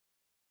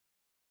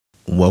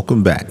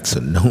Welcome back to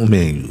No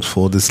Manuals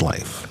for This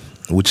Life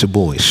with your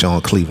boy,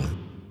 Sean Cleveland.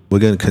 We're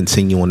going to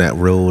continue on that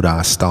road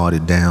I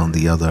started down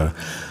the other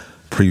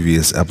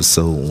previous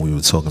episode when we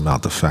were talking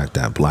about the fact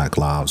that Black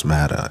Lives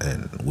Matter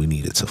and we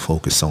needed to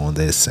focus on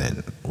this.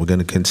 And we're going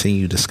to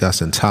continue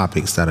discussing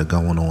topics that are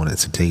going on in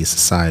today's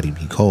society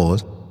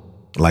because,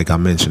 like I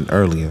mentioned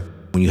earlier,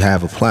 when you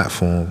have a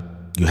platform,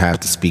 you have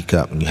to speak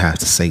up and you have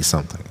to say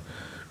something.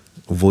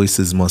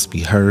 Voices must be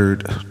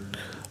heard.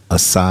 A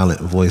silent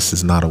voice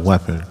is not a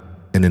weapon.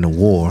 And in a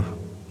war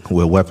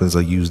where weapons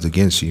are used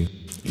against you,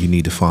 you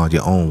need to find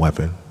your own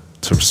weapon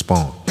to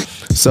respond.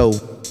 So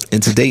in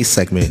today's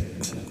segment,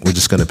 we're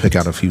just going to pick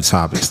out a few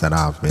topics that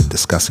I've been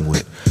discussing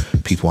with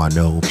people I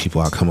know,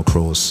 people I come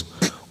across,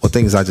 or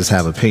things I just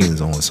have opinions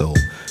on. So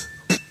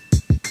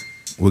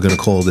we're going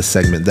to call this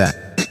segment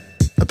that,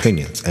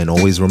 opinions. And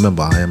always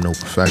remember, I am no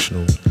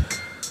professional.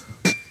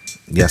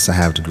 Yes, I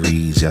have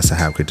degrees. Yes, I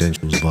have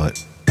credentials,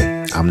 but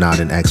I'm not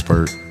an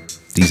expert.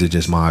 These are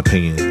just my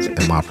opinions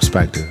and my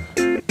perspective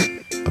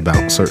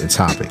about certain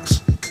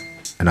topics,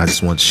 and I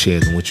just want to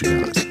share them with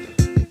you guys.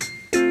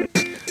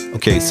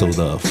 Okay, so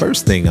the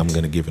first thing I'm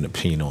going to give an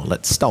opinion on,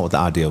 let's start with the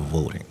idea of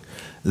voting.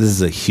 This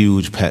is a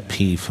huge pet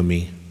peeve for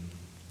me.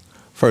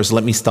 First,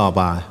 let me start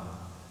by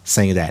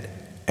saying that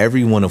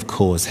everyone, of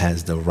course,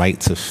 has the right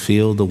to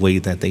feel the way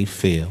that they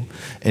feel,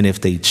 and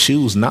if they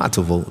choose not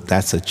to vote,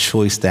 that's a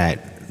choice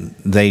that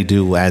they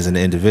do as an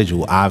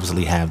individual,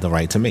 obviously have the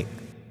right to make.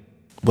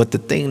 But the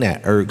thing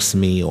that irks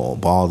me or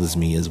bothers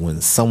me is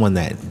when someone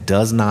that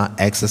does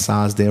not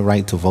exercise their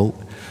right to vote,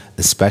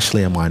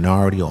 especially a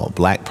minority or a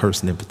black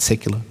person in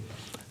particular,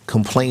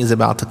 complains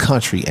about the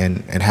country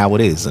and how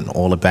it is and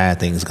all the bad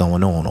things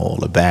going on, all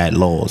the bad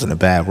laws and the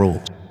bad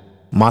rules.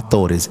 My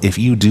thought is, if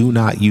you do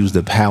not use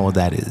the power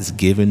that is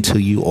given to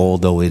you,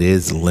 although it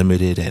is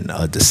limited and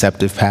a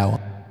deceptive power,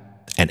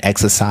 and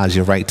exercise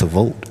your right to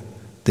vote,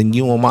 then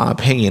you, in my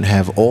opinion,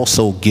 have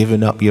also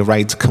given up your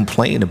right to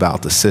complain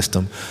about the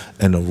system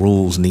and the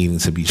rules needing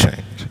to be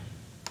changed.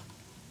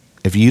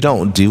 If you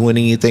don't do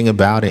anything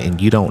about it and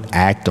you don't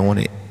act on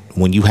it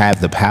when you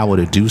have the power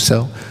to do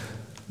so,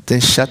 then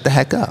shut the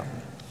heck up.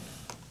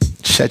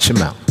 Shut your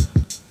mouth.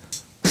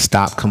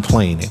 Stop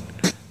complaining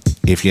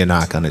if you're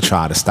not going to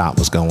try to stop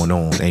what's going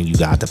on and you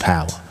got the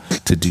power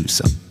to do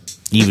so,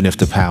 even if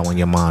the power in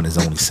your mind is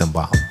only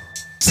symbolic.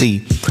 See,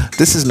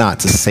 this is not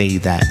to say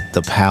that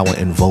the power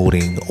in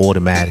voting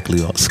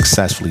automatically or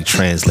successfully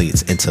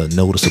translates into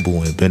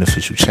noticeable and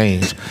beneficial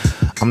change.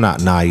 I'm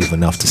not naive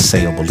enough to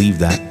say or believe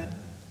that.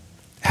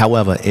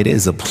 However, it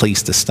is a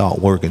place to start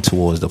working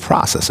towards the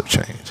process of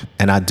change.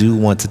 And I do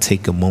want to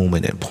take a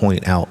moment and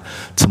point out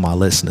to my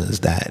listeners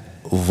that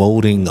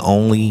voting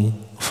only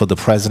for the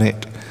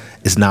president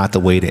is not the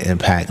way to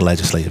impact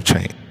legislative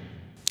change.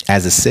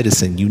 As a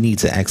citizen, you need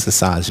to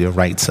exercise your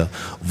right to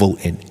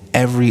vote in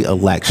every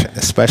election,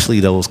 especially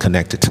those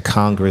connected to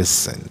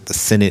Congress and the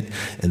Senate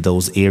and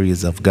those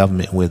areas of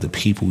government where the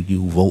people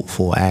you vote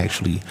for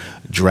actually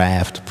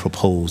draft,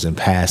 propose, and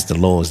pass the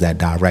laws that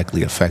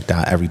directly affect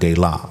our everyday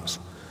lives.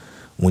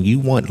 When you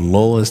want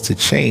laws to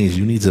change,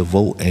 you need to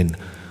vote in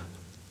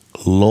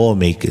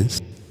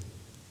lawmakers.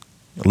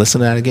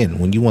 Listen to that again.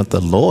 When you want the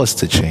laws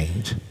to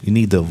change, you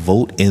need to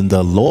vote in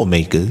the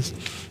lawmakers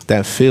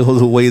that feel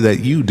the way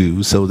that you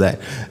do so that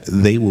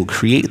they will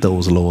create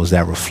those laws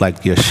that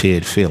reflect your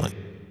shared feeling.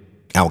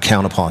 Our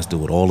counterparts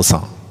do it all the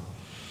time.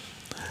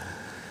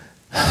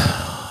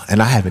 And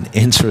I have an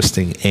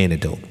interesting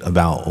anecdote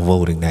about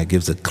voting that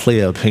gives a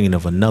clear opinion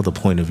of another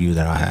point of view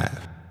that I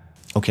have.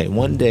 Okay,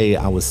 one day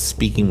I was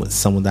speaking with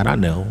someone that I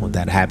know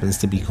that happens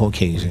to be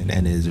Caucasian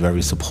and is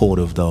very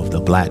supportive of the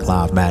Black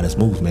Lives Matter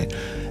movement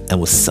and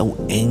was so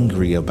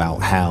angry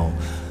about how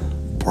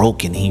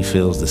broken he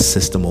feels the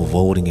system of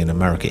voting in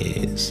America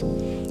is.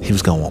 He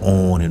was going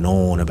on and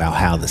on about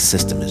how the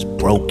system is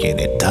broken.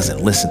 It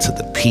doesn't listen to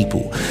the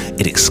people.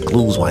 It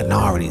excludes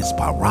minorities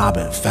by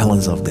robbing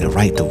felons of their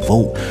right to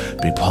vote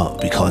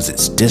because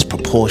it's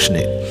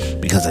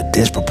disproportionate, because a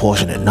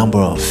disproportionate number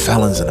of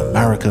felons in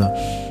America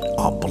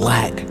are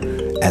black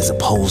as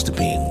opposed to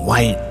being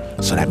white.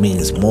 So that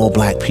means more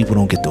black people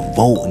don't get to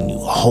vote and you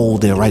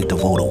hold their right to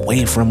vote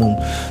away from them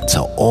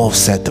to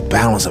offset the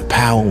balance of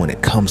power when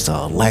it comes to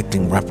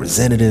electing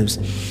representatives.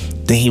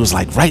 Then he was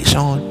like, right,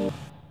 Sean?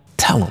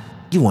 Tell him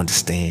you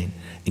understand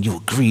and you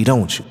agree,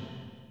 don't you?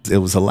 It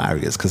was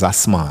hilarious because I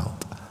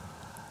smiled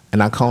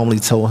and I calmly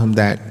told him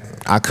that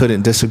I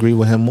couldn't disagree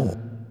with him more.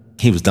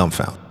 He was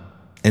dumbfounded.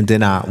 And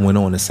then I went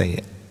on to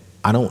say,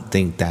 I don't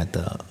think that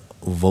the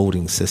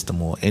voting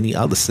system or any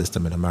other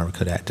system in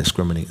America that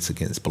discriminates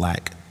against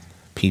black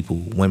people,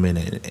 women,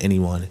 and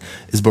anyone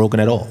is broken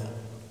at all.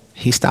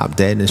 He stopped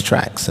dead in his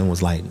tracks and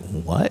was like,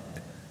 what?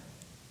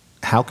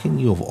 How can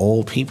you of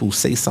all people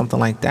say something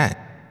like that?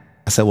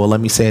 I said, well,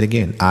 let me say it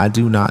again. I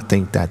do not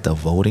think that the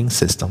voting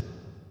system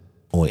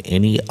or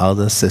any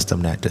other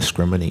system that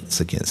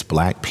discriminates against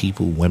black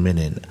people, women,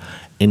 and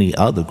any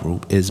other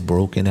group is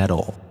broken at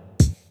all.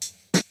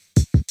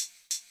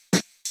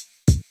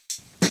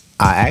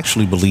 I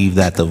actually believe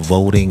that the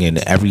voting and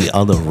every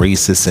other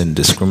racist and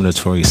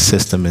discriminatory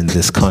system in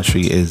this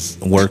country is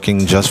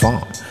working just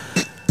fine.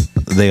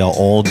 They are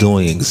all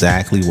doing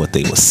exactly what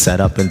they were set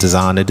up and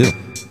designed to do.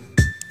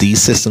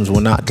 These systems were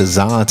not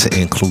designed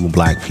to include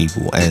black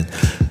people and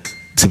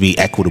to be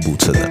equitable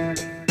to them.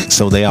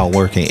 So they are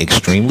working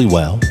extremely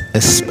well,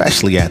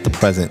 especially at the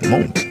present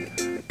moment.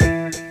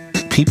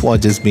 People are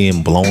just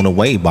being blown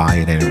away by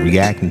it and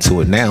reacting to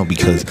it now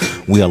because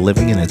we are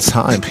living in a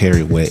time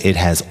period where it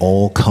has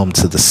all come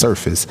to the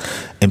surface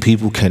and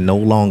people can no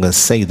longer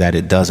say that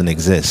it doesn't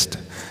exist,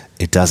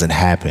 it doesn't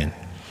happen,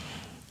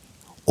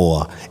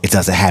 or it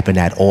doesn't happen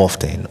that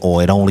often,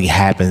 or it only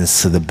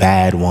happens to the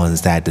bad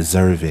ones that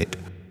deserve it.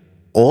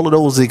 All of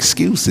those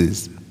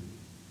excuses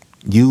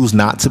used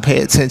not to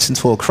pay attention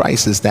to a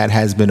crisis that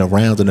has been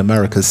around in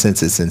America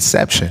since its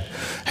inception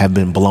have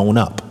been blown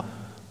up.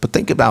 But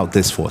think about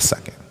this for a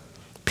second.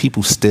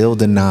 People still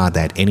deny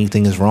that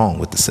anything is wrong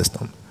with the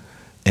system.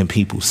 And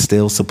people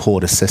still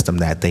support a system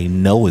that they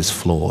know is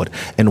flawed.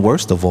 And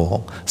worst of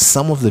all,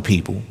 some of the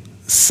people,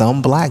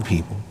 some black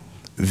people,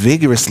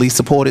 vigorously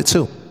support it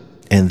too.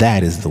 And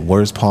that is the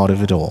worst part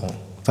of it all.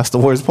 That's the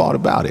worst part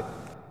about it.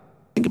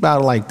 Think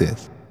about it like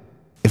this.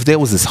 If there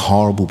was this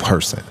horrible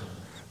person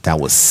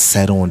that was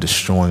set on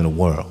destroying the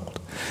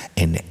world,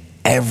 and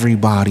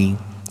everybody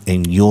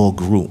in your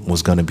group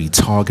was going to be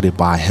targeted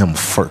by him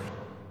first.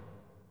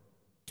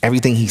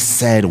 Everything he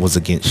said was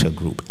against your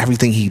group.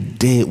 Everything he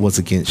did was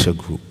against your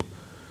group.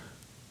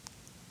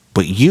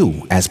 But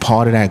you, as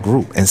part of that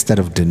group, instead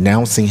of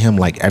denouncing him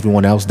like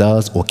everyone else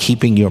does or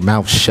keeping your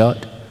mouth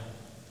shut,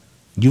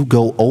 you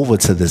go over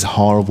to this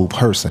horrible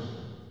person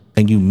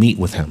and you meet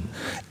with him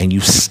and you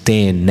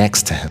stand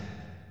next to him.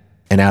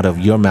 And out of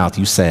your mouth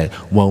you said,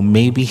 well,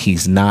 maybe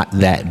he's not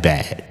that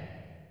bad.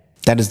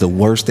 That is the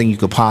worst thing you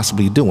could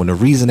possibly do. And the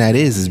reason that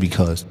is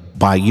because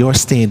by your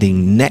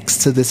standing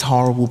next to this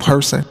horrible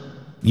person,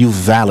 you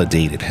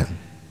validated him.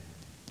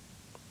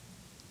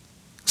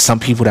 Some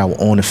people that were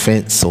on the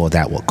fence or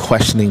that were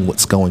questioning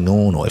what's going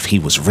on or if he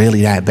was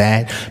really that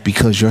bad,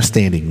 because you're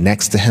standing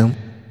next to him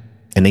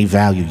and they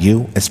value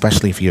you,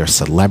 especially if you're a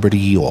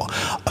celebrity or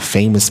a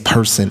famous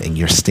person and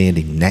you're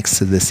standing next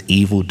to this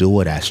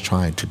evildoer that's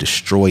trying to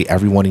destroy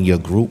everyone in your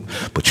group,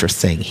 but you're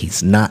saying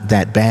he's not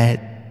that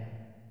bad.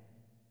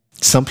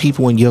 Some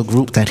people in your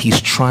group that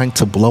he's trying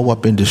to blow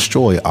up and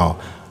destroy are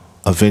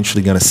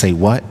eventually going to say,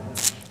 what?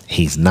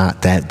 He's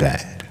not that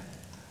bad.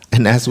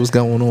 And that's what's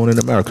going on in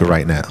America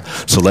right now.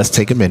 So let's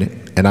take a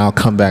minute and I'll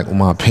come back with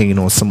my opinion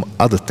on some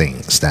other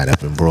things that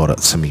have been brought up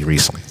to me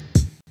recently.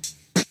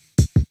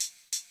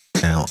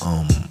 Now,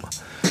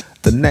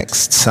 the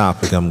next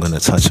topic I'm going to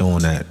touch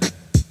on that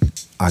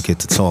I get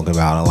to talk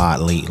about a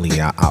lot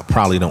lately, I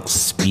probably don't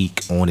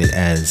speak on it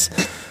as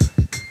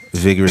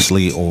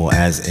vigorously or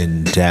as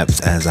in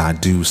depth as I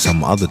do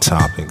some other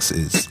topics,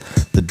 is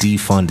the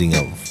defunding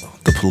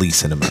of the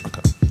police in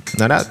America.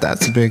 Now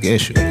that's a big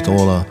issue with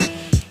all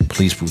the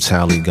police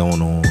brutality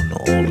going on,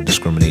 all the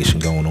discrimination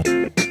going on.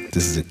 This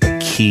is a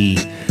key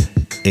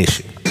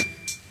issue.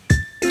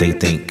 They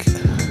think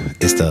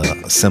it's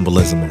the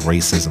symbolism of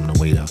racism, the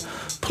way the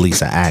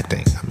police are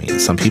acting. I mean,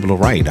 some people are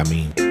right. I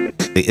mean,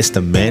 it's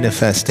the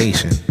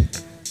manifestation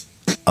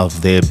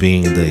of there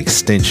being the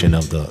extension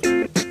of the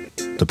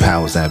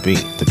powers that be,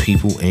 the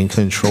people in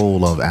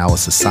control of our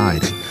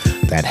society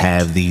that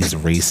have these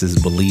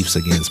racist beliefs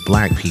against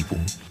black people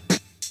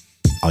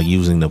are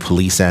using the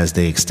police as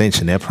their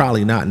extension. They're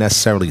probably not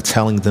necessarily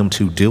telling them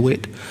to do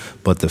it,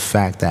 but the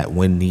fact that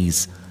when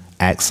these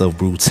acts of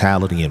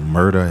brutality and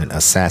murder and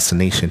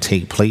assassination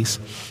take place,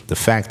 the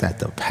fact that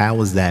the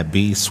powers that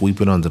be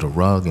sweep it under the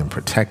rug and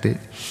protect it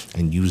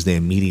and use their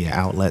media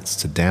outlets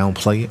to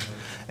downplay it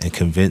and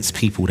convince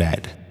people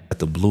that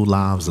the blue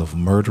lives of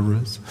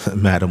murderers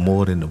matter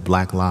more than the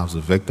black lives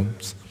of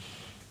victims.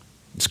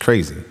 It's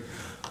crazy,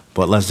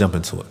 but let's jump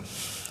into it.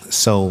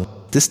 So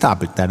this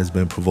topic that has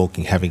been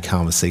provoking heavy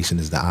conversation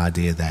is the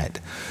idea that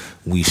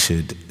we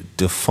should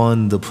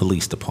defund the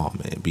police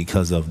department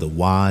because of the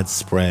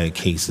widespread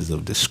cases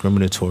of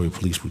discriminatory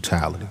police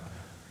brutality.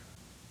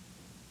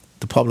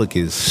 The public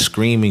is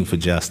screaming for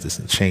justice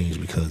and change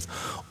because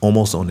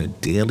almost on a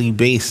daily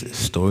basis,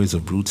 stories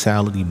of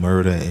brutality,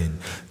 murder, and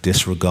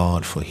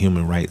disregard for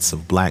human rights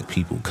of black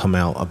people come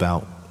out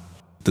about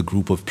the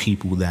group of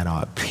people that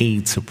are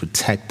paid to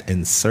protect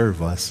and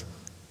serve us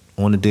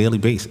on a daily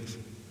basis.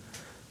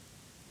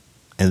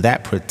 And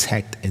that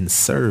protect and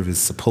serve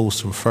is supposed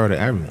to refer to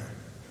everyone.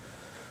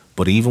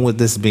 But even with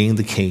this being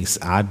the case,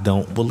 I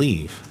don't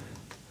believe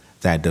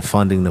that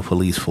defunding the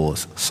police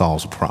force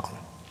solves the problem.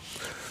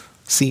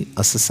 See,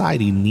 a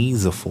society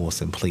needs a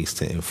force in place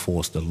to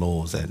enforce the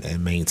laws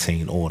and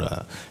maintain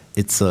order.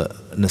 It's a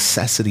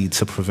necessity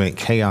to prevent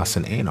chaos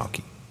and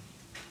anarchy.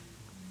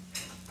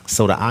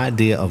 So the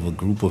idea of a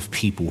group of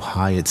people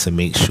hired to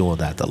make sure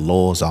that the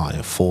laws are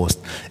enforced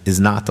is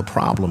not the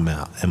problem,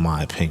 in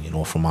my opinion,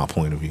 or from my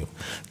point of view.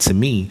 To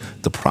me,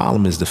 the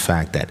problem is the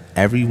fact that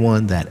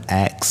everyone that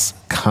acts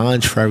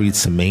contrary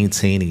to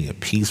maintaining a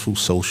peaceful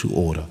social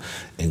order,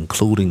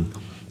 including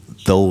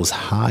those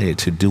hired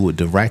to do it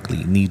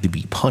directly need to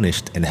be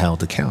punished and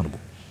held accountable.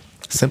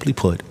 Simply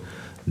put,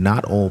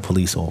 not all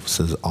police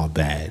officers are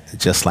bad,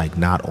 just like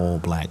not all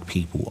black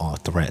people are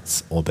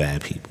threats or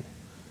bad people.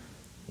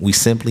 We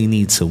simply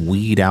need to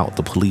weed out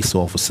the police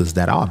officers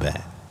that are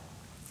bad,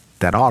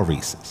 that are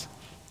racist,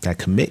 that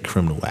commit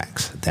criminal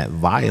acts, that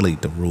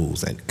violate the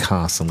rules and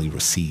constantly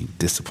receive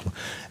disciplinary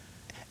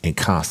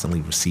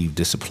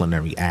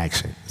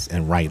actions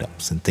and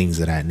write-ups and things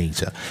of that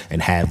nature,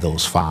 and have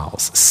those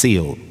files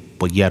sealed,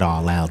 but yet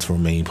are allowed to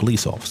remain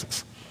police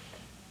officers.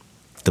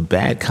 The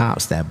bad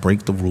cops that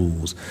break the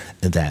rules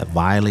and that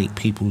violate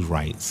people's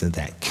rights and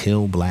that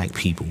kill black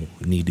people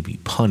need to be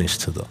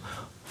punished to the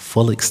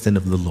full extent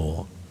of the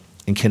law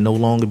and can no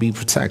longer be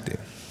protected.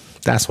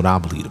 That's what I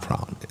believe the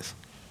problem is.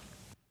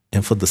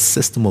 And for the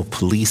system of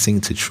policing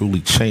to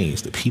truly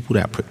change, the people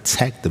that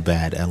protect the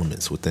bad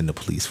elements within the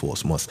police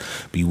force must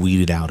be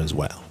weeded out as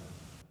well.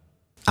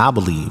 I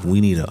believe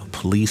we need a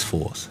police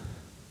force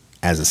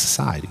as a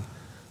society,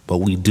 but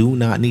we do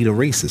not need a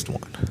racist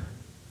one.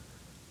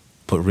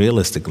 But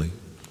realistically,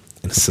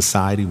 in a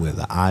society where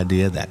the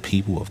idea that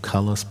people of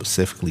color,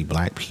 specifically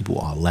black people,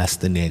 are less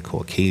than their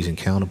Caucasian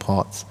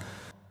counterparts,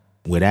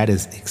 where that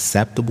is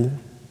acceptable,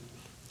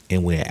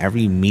 and where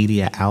every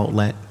media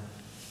outlet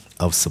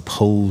of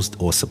supposed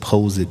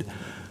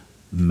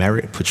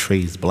merit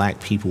portrays black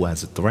people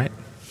as a threat,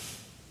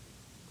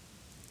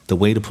 the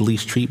way the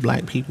police treat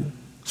black people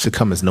should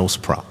come as no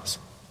surprise.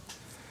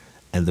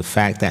 And the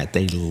fact that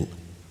they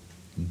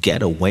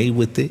get away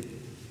with it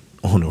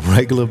on a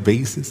regular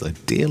basis, a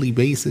daily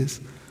basis,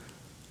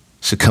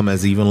 should come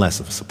as even less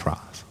of a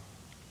surprise.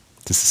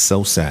 This is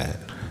so sad,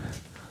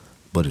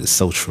 but it is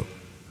so true.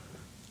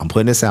 I'm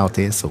putting this out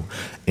there, so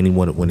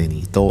anyone with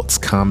any thoughts,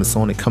 comments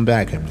on it, come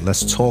back and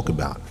let's talk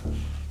about it.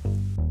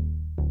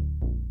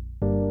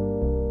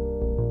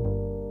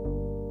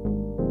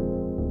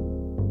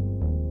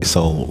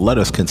 So let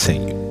us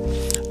continue.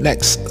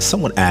 Next,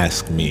 someone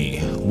asked me,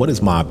 what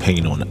is my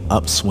opinion on the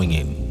upswing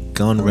in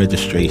gun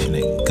registration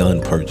and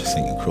gun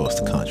purchasing across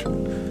the country?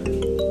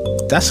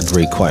 That's a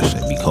great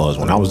question, because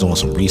when I was doing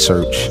some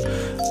research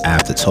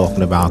after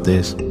talking about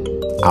this,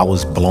 I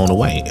was blown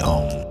away.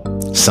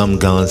 Some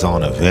guns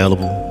aren't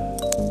available.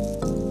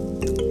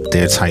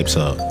 There are types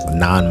of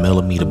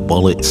 9mm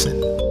bullets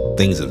and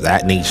things of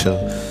that nature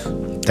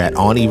that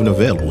aren't even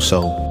available.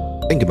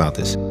 So think about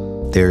this.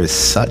 There is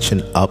such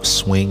an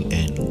upswing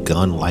in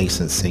gun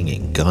licensing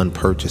and gun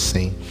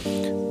purchasing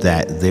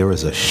that there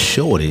is a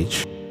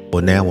shortage,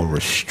 or now a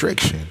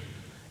restriction,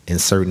 in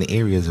certain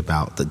areas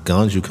about the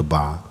guns you could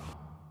buy.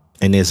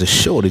 And there's a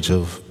shortage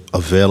of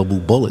available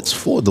bullets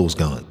for those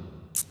guns.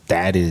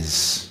 That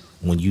is,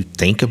 when you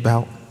think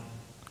about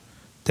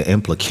the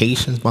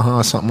implications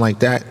behind something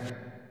like that,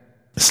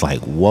 it's like,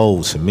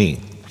 whoa to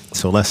me.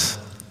 So let's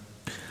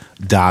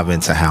dive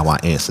into how I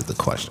answered the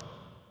question.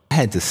 I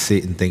had to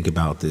sit and think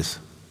about this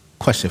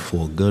question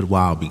for a good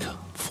while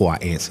before I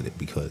answered it,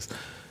 because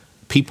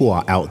people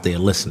are out there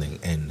listening,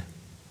 and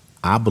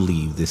I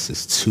believe this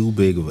is too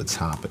big of a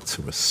topic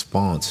to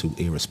respond to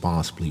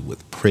irresponsibly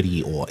with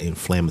pretty or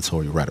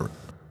inflammatory rhetoric.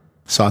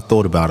 So I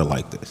thought about it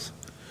like this.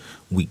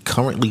 We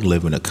currently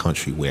live in a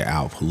country where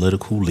our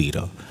political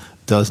leader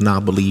does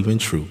not believe in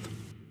truth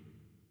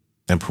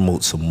and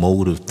promotes a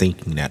mode of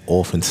thinking that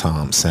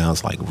oftentimes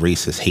sounds like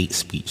racist hate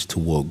speech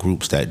toward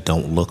groups that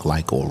don't look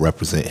like or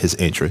represent his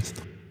interests.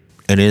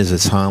 And it is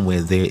a time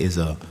where there is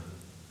a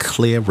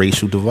clear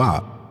racial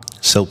divide.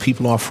 So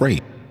people are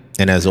afraid.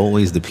 And as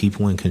always, the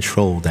people in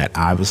control that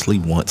obviously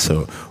want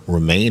to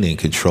remain in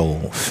control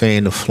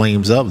fan the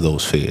flames of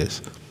those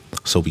fears.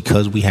 So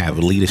because we have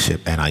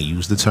leadership, and I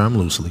use the term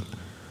loosely,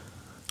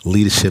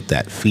 leadership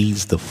that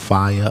feeds the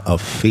fire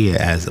of fear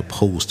as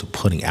opposed to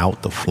putting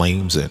out the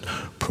flames and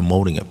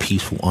promoting a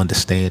peaceful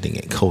understanding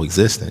and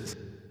coexistence,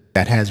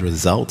 that has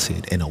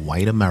resulted in a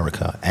white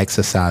America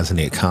exercising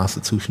their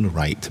constitutional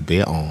right to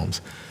bear arms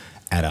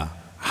at a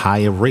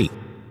higher rate,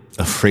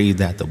 afraid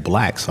that the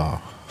blacks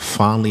are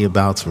finally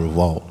about to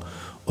revolt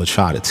or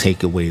try to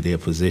take away their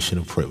position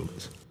of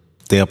privilege.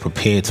 They are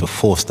prepared to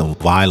force them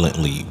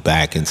violently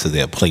back into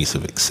their place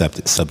of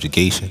accepted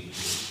subjugation,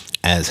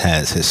 as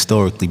has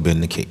historically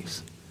been the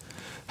case.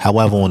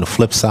 However, on the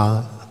flip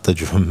side, the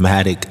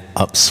dramatic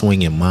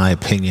upswing, in my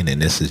opinion,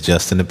 and this is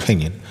just an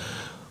opinion,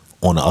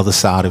 on the other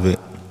side of it,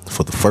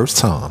 for the first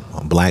time,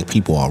 black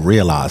people are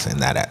realizing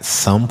that at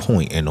some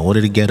point, in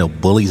order to get a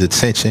bully's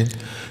attention,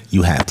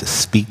 you have to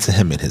speak to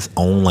him in his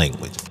own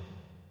language.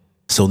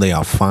 So they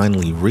are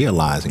finally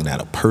realizing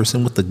that a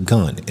person with a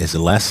gun is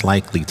less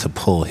likely to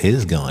pull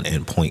his gun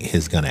and point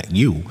his gun at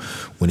you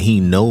when he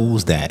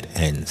knows that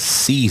and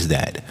sees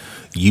that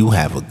you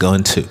have a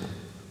gun too,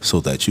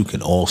 so that you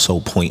can also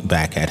point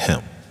back at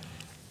him.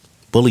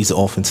 Bullies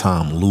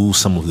oftentimes lose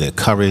some of their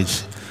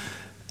courage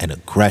and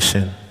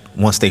aggression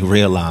once they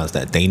realize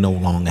that they no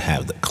longer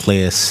have the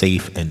clear,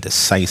 safe, and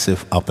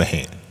decisive upper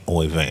hand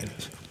or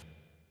advantage.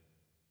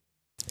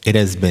 It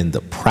has been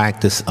the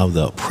practice of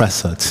the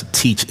oppressor to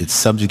teach its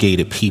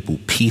subjugated people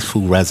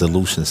peaceful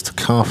resolutions to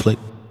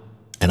conflict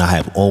And I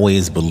have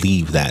always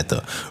believed that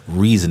the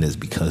reason is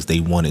because they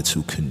wanted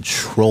to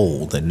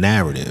control the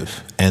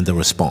narrative and the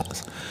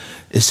response.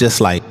 It's just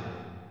like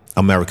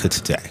America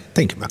today.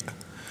 Think about it.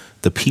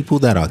 The people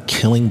that are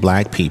killing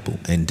black people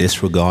and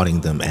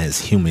disregarding them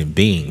as human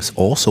beings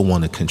also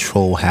want to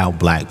control how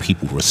black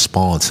people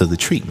respond to the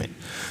treatment.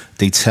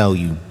 They tell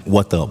you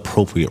what the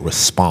appropriate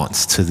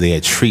response to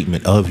their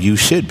treatment of you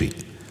should be.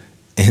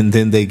 And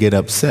then they get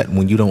upset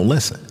when you don't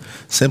listen.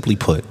 Simply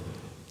put,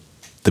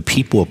 the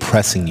people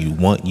oppressing you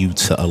want you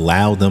to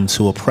allow them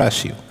to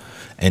oppress you.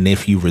 And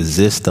if you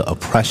resist the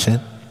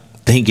oppression,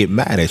 they get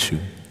mad at you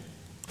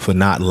for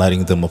not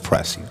letting them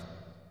oppress you.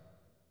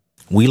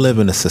 We live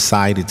in a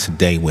society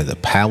today where the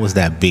powers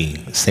that be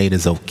say it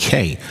is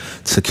okay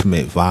to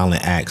commit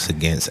violent acts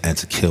against and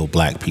to kill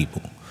black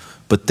people.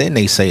 But then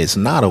they say it's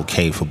not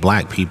okay for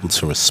black people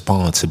to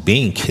respond to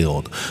being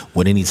killed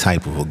with any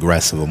type of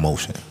aggressive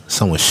emotion.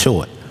 So in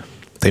short,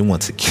 they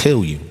want to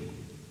kill you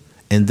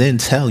and then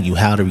tell you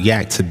how to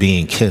react to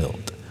being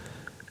killed.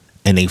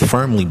 And they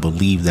firmly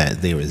believe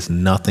that there is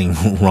nothing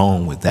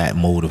wrong with that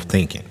mode of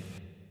thinking.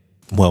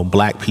 Well,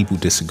 black people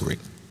disagree.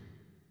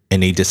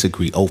 And they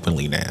disagree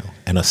openly now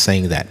and are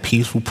saying that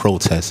peaceful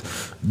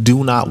protests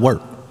do not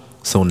work.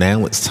 So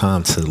now it's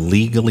time to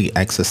legally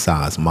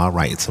exercise my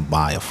right to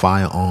buy a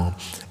firearm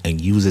and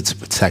use it to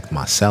protect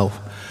myself,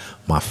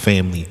 my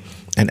family,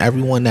 and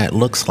everyone that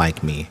looks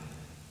like me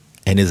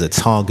and is a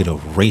target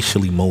of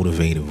racially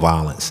motivated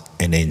violence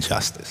and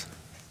injustice.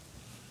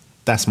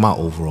 That's my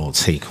overall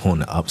take on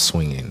the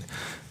upswing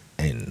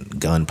and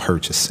gun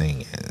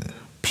purchasing and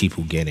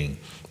people getting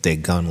their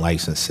gun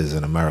licenses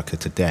in America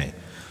today.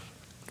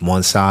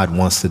 One side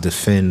wants to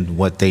defend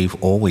what they've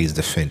always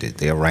defended,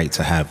 their right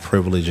to have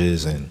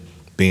privileges and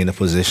be in a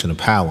position of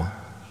power,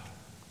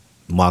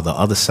 while the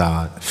other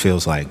side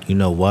feels like, you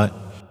know what?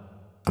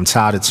 I'm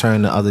tired of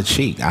turning the other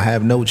cheek. I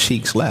have no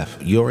cheeks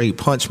left. You already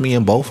punched me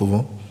in both of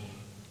them.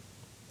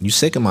 You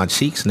sick of my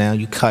cheeks now.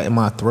 You cutting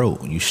my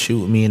throat. You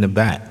shooting me in the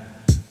back.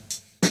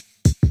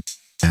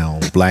 Now,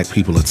 black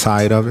people are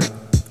tired of it,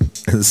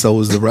 and so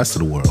is the rest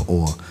of the world,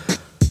 or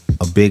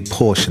a big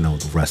portion of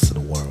the rest of the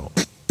world.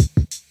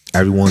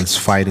 Everyone's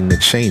fighting to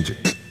change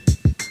it.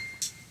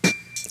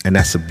 And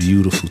that's a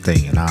beautiful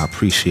thing, and I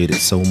appreciate it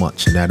so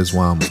much. And that is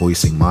why I'm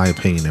voicing my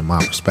opinion and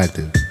my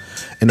perspective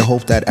in the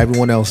hope that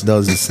everyone else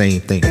does the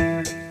same thing.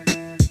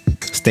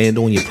 Stand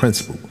on your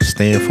principles.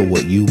 Stand for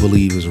what you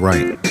believe is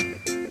right.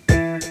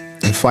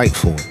 And fight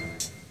for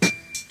it.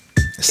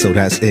 So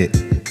that's it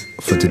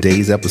for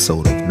today's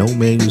episode of No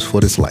Manuals for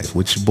This Life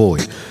with your boy,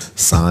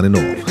 signing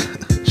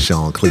off,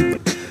 Sean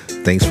Cleveland.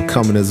 Thanks for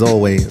coming as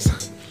always.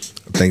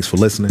 Thanks for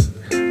listening.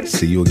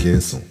 See you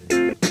again soon.